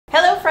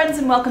friends,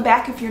 and welcome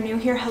back. If you're new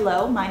here,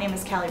 hello, my name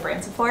is Kallie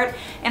Branciforte,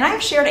 and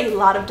I've shared a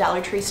lot of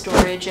Dollar Tree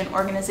storage and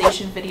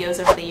organization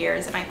videos over the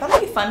years, and I thought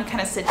it'd be fun to kind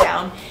of sit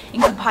down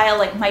and compile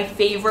like my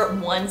favorite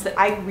ones that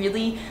I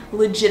really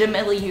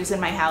legitimately use in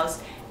my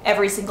house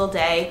every single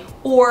day,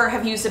 or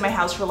have used in my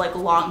house for like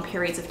long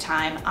periods of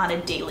time on a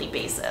daily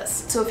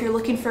basis. So if you're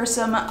looking for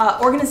some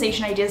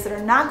organization ideas that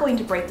are not going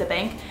to break the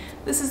bank,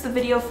 this is the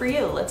video for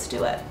you. Let's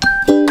do it.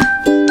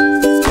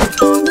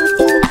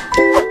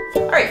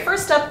 Alright,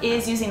 first up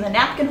is using the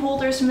napkin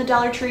holders from the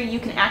Dollar Tree. You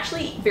can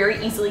actually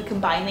very easily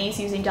combine these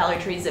using Dollar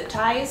Tree zip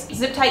ties.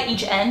 Zip tie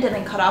each end and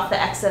then cut off the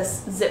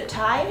excess zip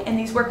tie, and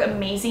these work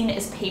amazing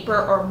as paper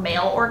or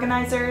mail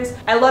organizers.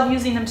 I love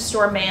using them to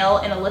store mail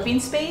in a living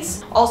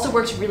space. Also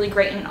works really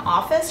great in an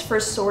office for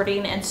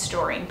sorting and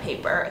storing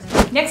paper.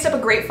 Next up, a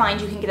great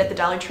find you can get at the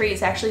Dollar Tree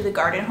is actually the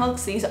garden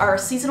hooks. These are a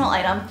seasonal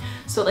item,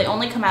 so they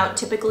only come out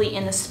typically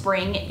in the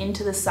spring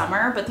into the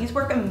summer, but these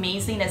work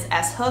amazing as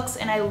S-hooks,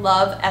 and I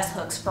love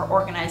S-hooks for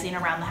organizing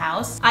around the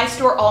house. I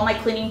store all my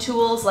cleaning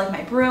tools like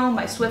my broom,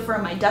 my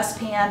Swiffer, my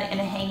dustpan in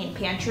a hanging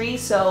pantry,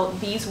 so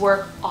these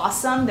work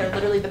awesome. They're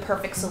literally the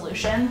perfect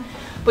solution.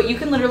 But you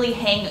can literally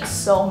hang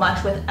so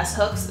much with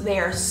S-hooks. They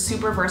are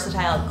super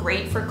versatile,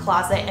 great for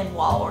closet and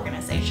wall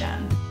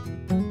organization.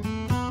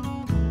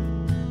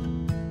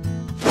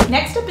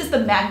 Next up is the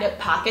magnet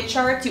pocket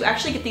charts. You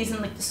actually get these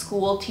in like the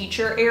school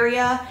teacher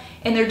area,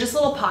 and they're just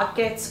little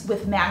pockets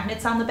with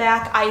magnets on the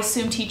back. I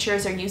assume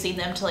teachers are using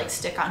them to like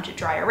stick onto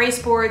dry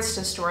erase boards,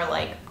 to store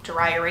like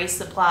dry erase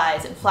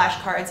supplies and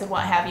flashcards and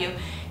what have you.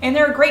 And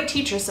they're a great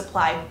teacher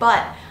supply,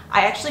 but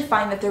I actually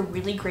find that they're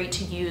really great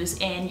to use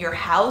in your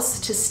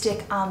house to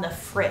stick on the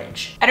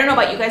fridge. I don't know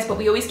about you guys, but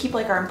we always keep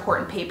like our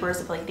important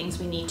papers of like things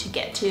we need to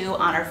get to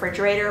on our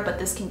refrigerator, but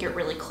this can get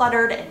really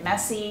cluttered and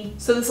messy.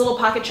 So this little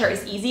pocket chart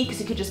is easy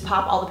because you could just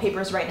pop all the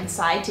papers right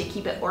inside to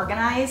keep it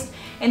organized.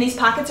 And these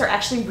pockets are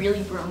actually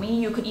really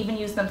roomy. You could even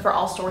use them for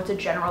all sorts of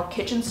general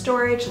kitchen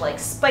storage like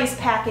spice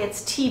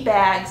packets, tea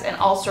bags, and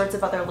all sorts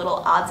of other little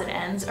odds and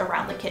ends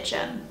around the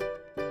kitchen.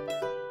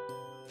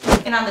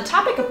 And on the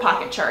topic of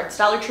pocket charts,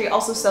 Dollar Tree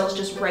also sells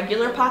just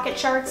regular pocket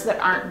charts that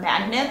aren't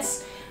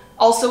magnets,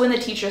 also in the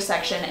teacher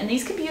section, and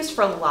these can be used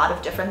for a lot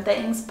of different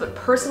things, but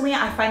personally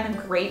I find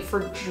them great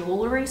for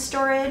jewelry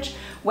storage,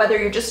 whether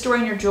you're just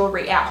storing your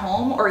jewelry at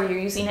home or you're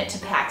using it to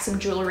pack some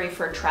jewelry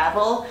for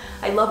travel.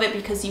 I love it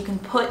because you can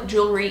put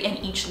jewelry in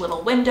each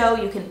little window.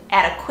 You can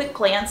at a quick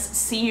glance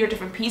see your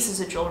different pieces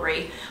of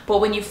jewelry,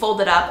 but when you fold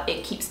it up,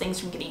 it keeps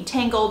things from getting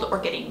tangled or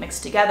getting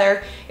mixed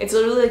together. It's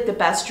literally like the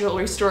best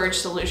jewelry storage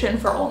solution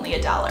for only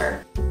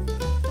 $1.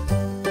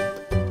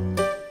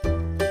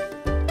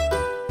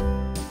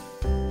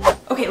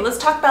 Okay, let's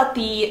talk about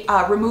the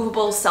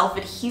removable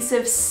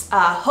self-adhesive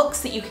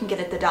hooks that you can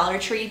get at the Dollar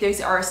Tree. These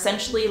are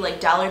essentially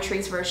like Dollar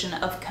Tree's version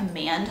of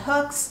command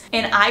hooks,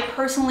 and I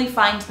personally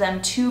find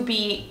them to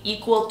be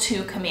equal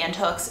to command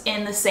hooks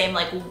in the same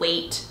like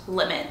weight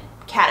limit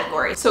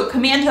category. So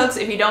command hooks,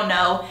 if you don't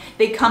know,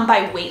 they come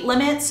by weight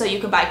limit, so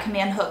you can buy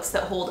command hooks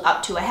that hold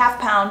up to a ½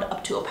 pound,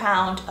 up to a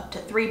pound, up to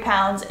 3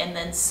 pounds, and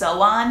then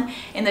so on.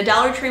 And the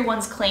Dollar Tree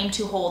ones claim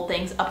to hold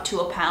things up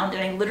to a pound,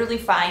 and I literally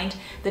find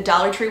the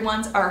Dollar Tree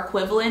ones are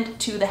equivalent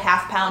to the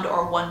 ½ pound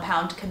or 1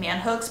 pound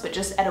command hooks, but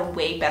just at a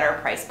way better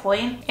price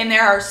point. And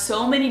there are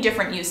so many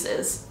different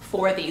uses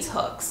for these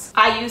hooks.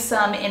 I use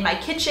some in my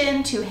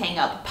kitchen to hang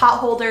up pot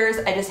holders.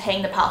 I just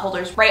hang the pot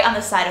holders right on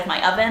the side of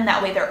my oven.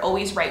 That way they're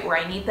always right where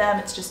I need them.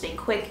 It's just a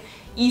quick,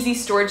 easy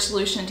storage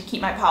solution to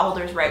keep my pot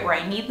holders right where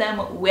I need them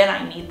when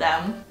I need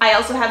them. I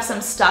also have some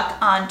stuck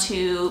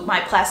onto my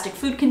plastic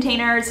food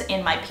containers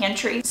in my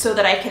pantry so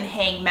that I can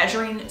hang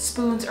measuring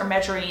spoons or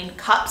measuring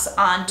cups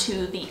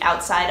onto the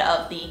outside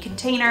of the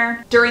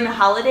container. During the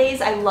holidays,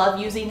 I love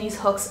using these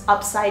hooks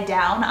upside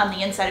down on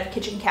the inside of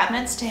kitchen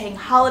cabinets to hang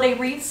holiday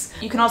wreaths.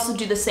 You can also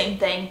do the same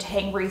thing to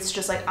hang wreaths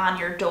just like on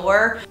your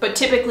door, but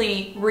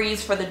typically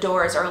wreaths for the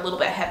doors are a little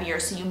bit heavier,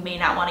 so you may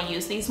not want to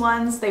use these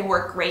ones. They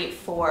work great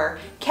for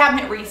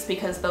cabinet wreaths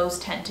because those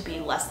tend to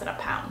be less than a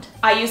pound.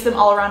 I use them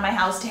all around my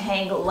house to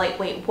hang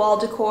lightweight wall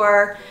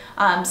decor,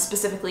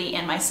 specifically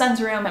in my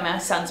son's room and my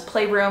son's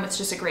playroom. It's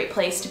just a great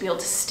place to be able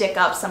to stick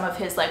up some of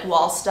his like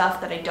wall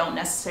stuff that I don't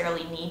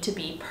necessarily need to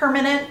be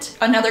permanent.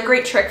 Another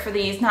great trick for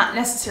these, not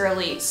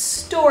necessarily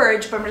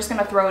storage, but I'm just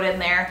gonna throw it in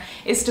there,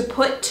 is to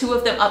put 2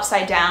 of them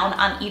upside down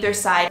on either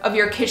side of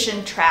your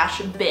kitchen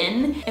trash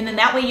bin, and then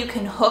that way you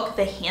can hook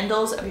the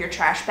handles of your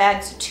trash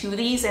bags to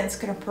these, and it's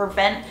gonna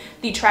prevent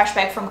the trash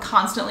bag from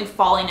constantly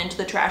falling into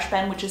the trash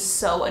bin, which is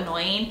so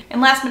annoying. And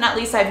last but not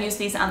least, I've used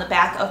these on the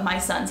back of my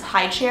son's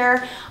high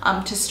chair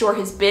to store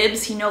his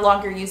bibs. He no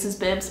longer uses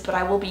bibs, but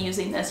I will be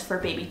using this for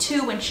baby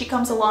 2 when she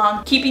comes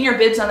along. Keeping your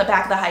bibs on the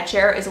back of the high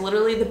chair is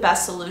literally the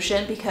best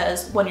solution,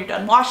 because when you're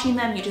done washing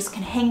them, you just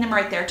can hang them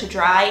right there to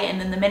dry,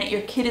 and then the minute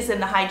your kid is in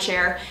the high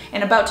chair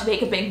and about to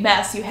make a big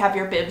mess, you have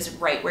your bibs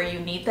right where you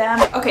need them.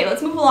 Okay,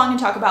 let's move along and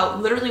talk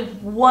about literally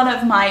one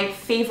of my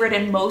favorite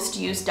and most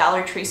used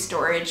Dollar Tree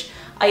storage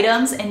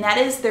items, and that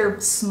is their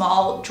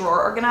small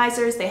drawer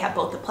organizers. They have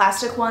both the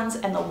plastic ones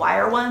and the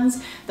wire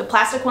ones. The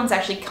plastic ones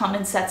actually come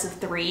in sets of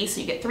 3, so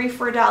you get 3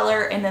 for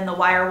 $1, and then the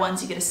wire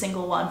ones you get a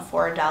single one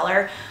for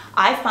 $1.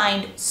 I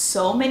find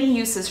so many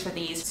uses for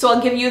these. So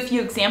I'll give you a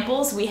few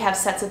examples. We have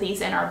sets of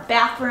these in our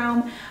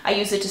bathroom. I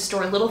use it to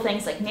store little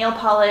things like nail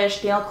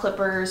polish, nail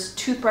clippers,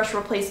 toothbrush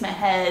replacement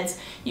heads.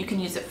 You can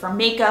use it for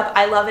makeup.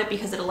 I love it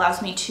because it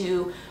allows me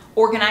to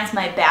organize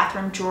my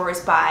bathroom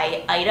drawers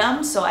by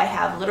item. So I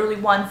have literally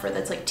one for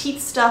that's like teeth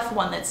stuff,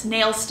 one that's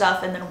nail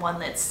stuff, and then one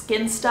that's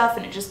skin stuff,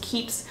 and it just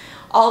keeps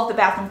all of the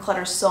bathroom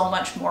clutter so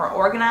much more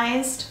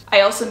organized. I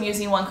also am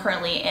using one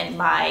currently in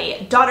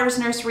my daughter's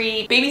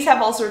nursery. Babies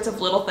have all sorts of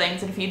little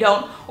things, and if you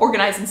don't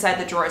organize inside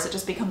the drawers, it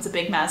just becomes a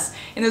big mess.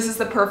 And this is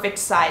the perfect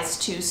size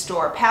to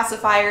store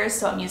pacifiers,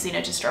 so I'm using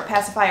it to store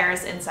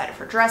pacifiers inside of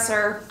her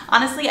dresser.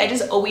 Honestly, I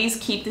just always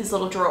keep these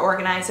little drawer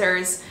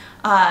organizers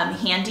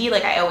handy.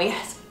 Like I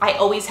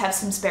always have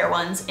some spare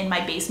ones in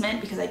my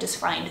basement because I just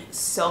find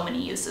so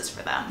many uses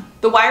for them.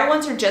 The wire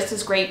ones are just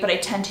as great, but I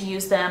tend to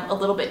use them a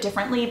little bit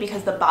differently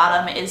because the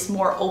bottom is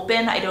more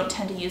open. I don't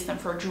tend to use them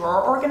for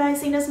drawer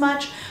organizing as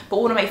much,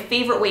 but one of my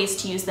favorite ways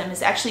to use them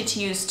is actually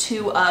to use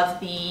 2 of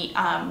the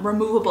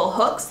removable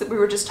hooks that we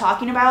were just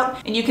talking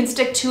about. And you can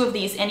stick 2 of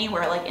these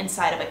anywhere, like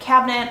inside of a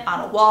cabinet,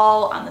 on a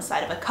wall, on the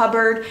side of a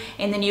cupboard,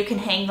 and then you can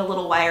hang the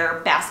little wire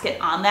basket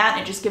on that.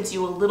 And it just gives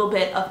you a little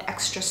bit of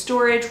extra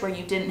storage where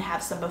you didn't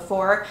have some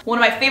before. One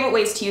of my favorite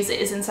ways to use it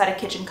is inside a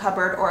kitchen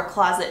cupboard or a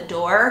closet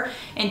door,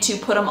 and to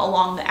put them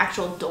along the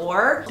actual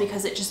door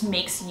because it just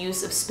makes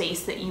use of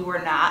space that you were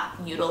not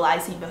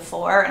utilizing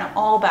before, and I'm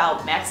all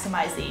about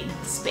maximizing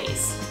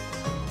space.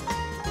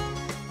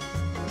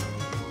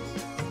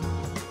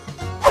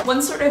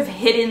 One sort of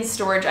hidden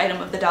storage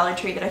item of the Dollar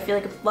Tree that I feel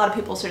like a lot of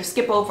people sort of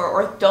skip over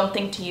or don't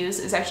think to use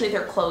is actually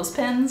their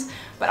clothespins.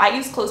 But I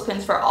use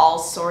clothespins for all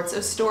sorts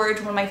of storage.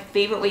 One of my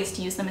favorite ways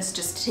to use them is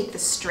just to take the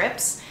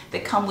strips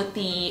that come with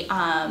the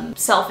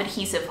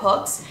self-adhesive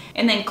hooks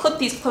and then clip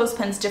these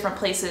clothespins different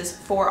places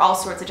for all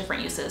sorts of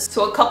different uses.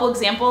 So a couple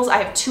examples, I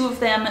have 2 of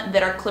them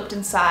that are clipped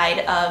inside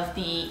of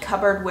the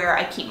cupboard where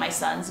I keep my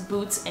son's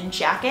boots and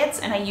jackets,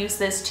 and I use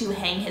this to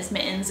hang his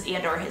mittens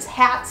and or his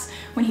hats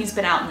when he's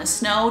been out in the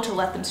snow to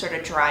let them sort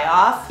of dry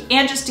off,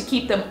 and just to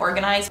keep them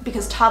organized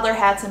because toddler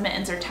hats and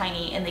mittens are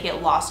tiny and they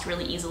get lost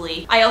really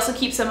easily. I also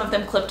keep some of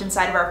them clipped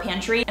inside of our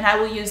pantry, and I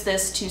will use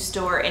this to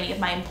store any of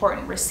my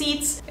important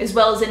receipts as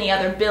well as any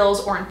other bills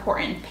or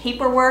important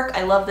paperwork.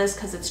 I love this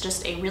because it's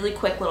just a really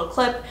quick little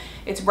clip.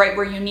 It's right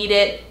where you need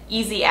it,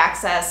 easy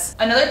access.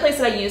 Another place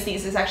that I use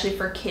these is actually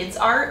for kids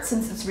art,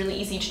 since it's really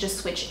easy to just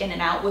switch in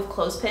and out with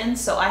clothespins.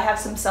 So I have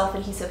some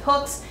self-adhesive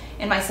hooks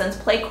in my son's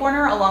play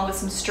corner along with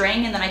some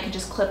string, and then I can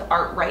just clip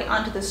art right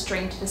onto the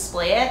string to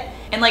display it.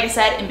 And like I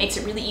said, it makes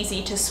it really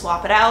easy to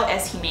swap it out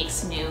as he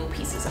makes new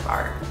pieces of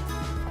art.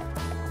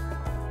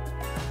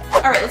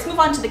 All right, let's move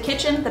on to the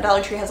kitchen. The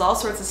Dollar Tree has all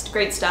sorts of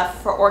great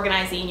stuff for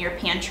organizing your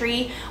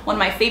pantry. One of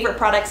my favorite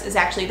products is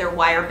actually their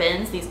wire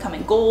bins. These come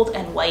in gold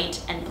and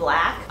white and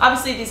black.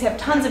 Obviously, these have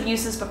tons of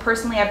uses, but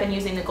personally, I've been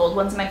using the gold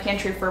ones in my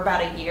pantry for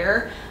about a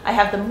year. I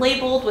have them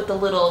labeled with the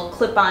little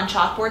clip-on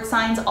chalkboard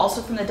signs,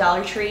 also from the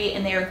Dollar Tree,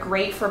 and they are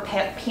great for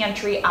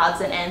pantry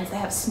odds and ends. They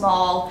have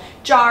small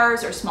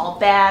jars or small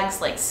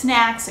bags like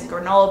snacks and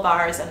granola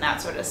bars and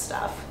that sort of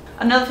stuff.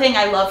 Another thing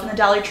I love from the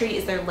Dollar Tree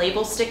is their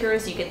label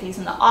stickers. You get these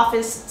in the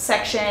office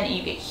section and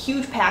you get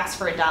huge packs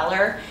for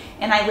 $1.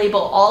 And I label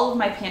all of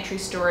my pantry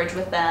storage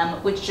with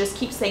them, which just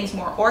keeps things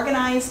more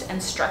organized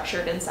and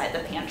structured inside the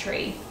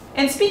pantry.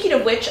 And speaking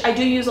of which, I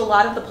do use a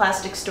lot of the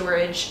plastic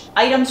storage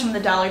items from the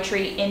Dollar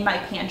Tree in my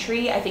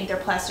pantry. I think their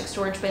plastic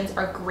storage bins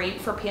are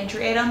great for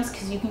pantry items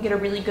because you can get a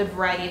really good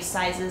variety of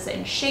sizes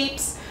and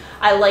shapes.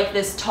 I like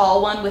this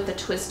tall one with the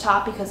twist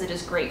top because it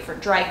is great for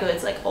dry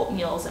goods like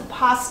oatmeals and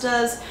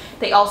pastas.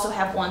 They also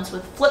have ones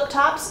with flip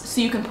tops,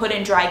 so you can put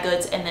in dry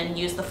goods and then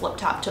use the flip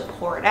top to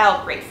pour it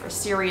out. Great for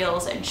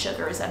cereals and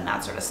sugars and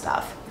that sort of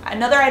stuff.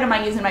 Another item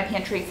I use in my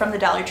pantry from the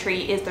Dollar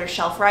Tree is their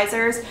shelf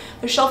risers.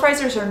 Their shelf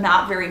risers are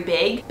not very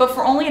big, but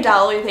for only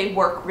 $1 they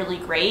work really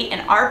great,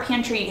 and our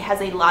pantry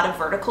has a lot of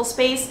vertical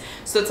space,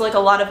 so it's like a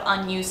lot of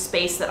unused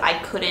space that I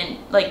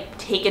couldn't like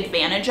take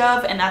advantage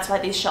of, and that's why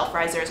these shelf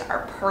risers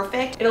are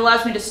perfect. It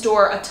allows me to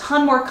store a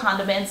ton more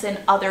condiments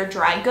and other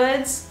dry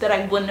goods that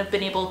I wouldn't have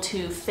been able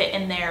to fit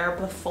in there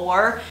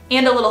before.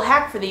 And a little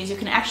hack for these, you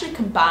can actually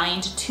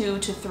combine 2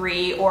 to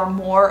 3 or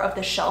more of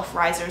the shelf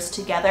risers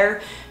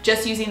together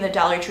just using the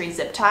Dollar Tree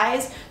zip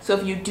ties. So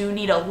if you do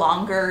need a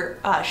longer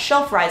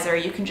shelf riser,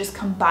 you can just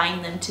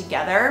combine them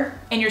together,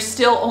 and you're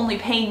still only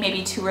paying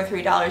maybe $2 or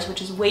 $3,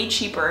 which is way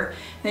cheaper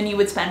than you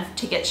would spend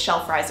to get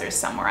shelf risers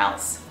somewhere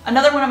else.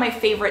 Another one of my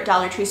favorite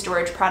Dollar Tree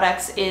storage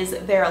products is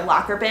their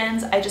locker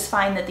bins. I just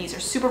find that these are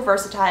super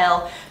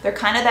versatile. They're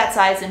kind of that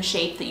size and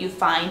shape that you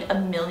find a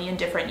million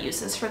different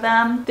uses for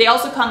them. They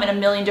also come in a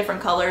million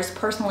different colors.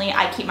 Personally,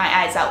 I keep my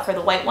eyes out for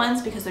the white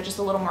ones because they're just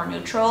a little more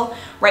neutral.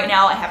 Right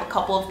now, I have a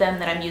couple of them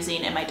that I'm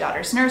using in my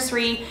daughter's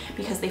nursery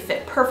because they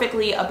fit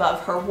perfectly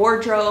above her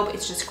wardrobe.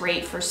 It's just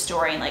great for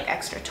storing like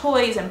extra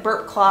toys and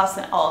burp cloths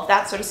and all of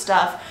that sort of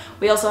stuff.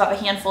 We also have a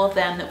handful of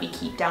them that we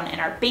keep down in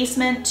our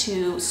basement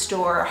to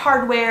store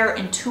hardware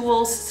and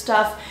tools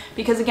stuff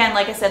because again,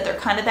 like I said, they're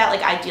kind of that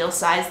like ideal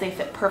size. They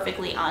fit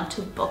perfectly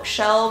onto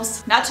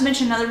bookshelves. Not to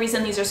mention another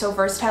reason these are so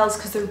versatile is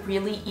because they're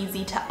really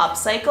easy to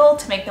upcycle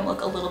to make them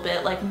look a little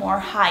bit like more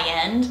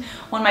high-end.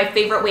 One of my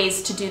favorite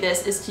ways to do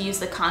this is to use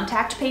the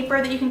contact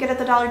paper that you can get at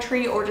the Dollar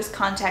Tree or just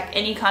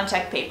any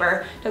contact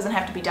paper. It doesn't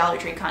have to be Dollar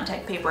Tree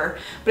contact paper,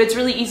 but it's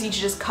really easy to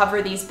just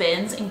cover these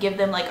bins and give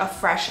them like a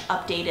fresh,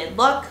 updated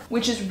look,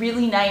 which is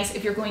really nice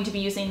if you're going to be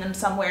using them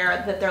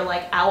somewhere that they're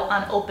like out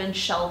on open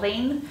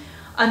shelving.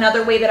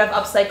 Another way that I've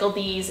upcycled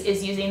these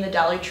is using the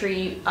Dollar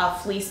Tree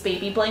fleece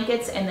baby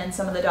blankets and then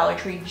some of the Dollar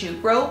Tree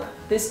jute rope.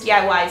 This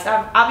DIY is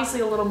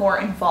obviously a little more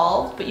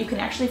involved, but you can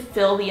actually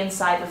fill the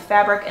inside with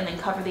fabric and then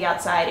cover the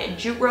outside in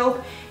jute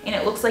rope, and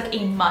it looks like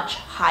a much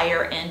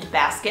higher end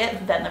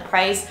basket than the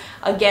price.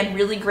 Again,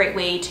 really great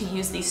way to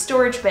use these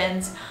storage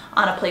bins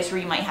on a place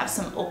where you might have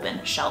some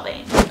open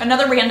shelving.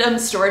 Another random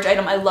storage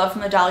item I love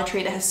from the Dollar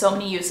Tree that has so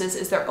many uses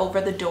is their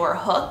over-the-door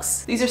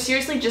hooks. These are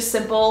seriously just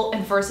simple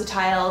and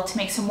versatile to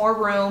make some more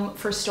room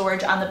for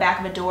storage on the back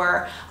of a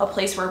door, a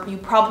place where you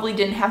probably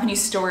didn't have any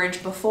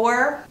storage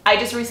before. I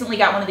just recently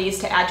got one of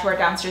these to add to our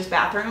downstairs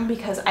bathroom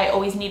because I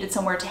always needed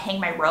somewhere to hang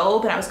my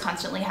robe and I was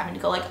constantly having to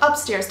go like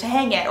upstairs to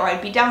hang it, or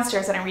I'd be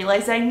downstairs and I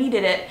realized that I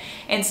needed it.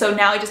 And so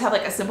now I just have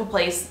like a simple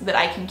place that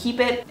I can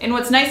keep it. And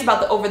what's nice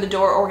about the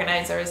over-the-door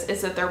organizers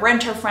is that they're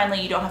renter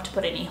friendly. You don't have to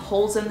put any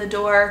holes in the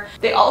door.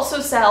 They also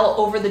sell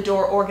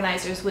over-the-door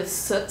organizers with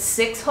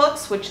 6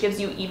 hooks, which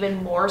gives you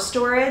even more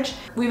storage.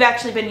 We've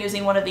actually been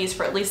using one of these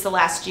for at least the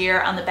last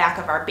year on the back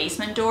of our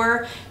basement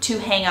door to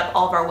hang up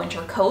all of our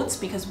winter coats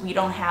because we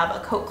don't have a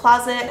coat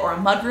closet or a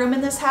mudroom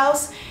in this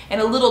house. And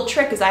a little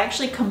trick is I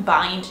actually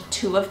combined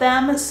 2 of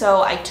them.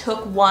 So I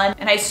took one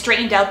and I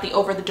straightened out the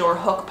over-the-door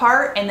hook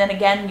part, and then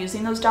again,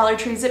 using those Dollar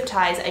Tree zip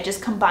ties, I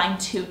just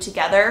combined 2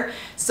 together.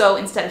 So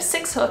instead of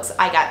 6 hooks,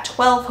 I got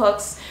 12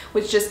 hooks,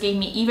 which just gave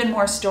me even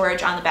more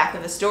storage on the back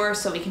of this door,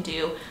 so we can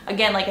do,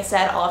 again, like I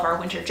said, all of our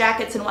winter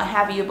jackets and what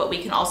have you, but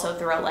we can also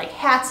throw like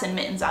hats and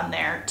mittens on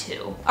there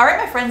too. All right,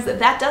 my friends,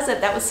 that does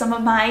it. That was some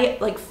of my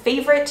like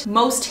favorite,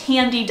 most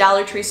handy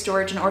Dollar Tree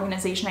storage and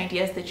organization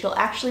ideas that you'll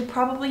actually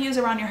probably use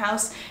around your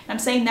house. And I'm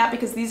saying that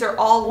because these are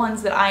all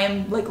ones that I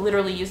am like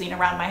literally using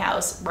around my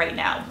house right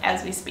now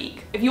as we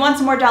speak. If you want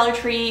some more Dollar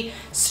Tree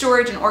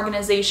storage and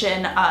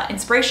organization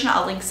inspiration,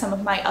 I'll link some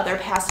of my other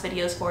past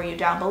videos for you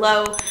down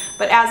below.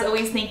 But as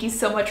always, thank you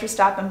so much for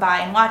stopping by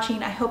and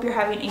watching. I hope you're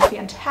having a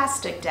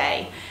fantastic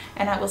day,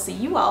 and I will see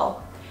you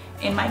all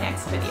in my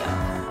next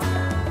video.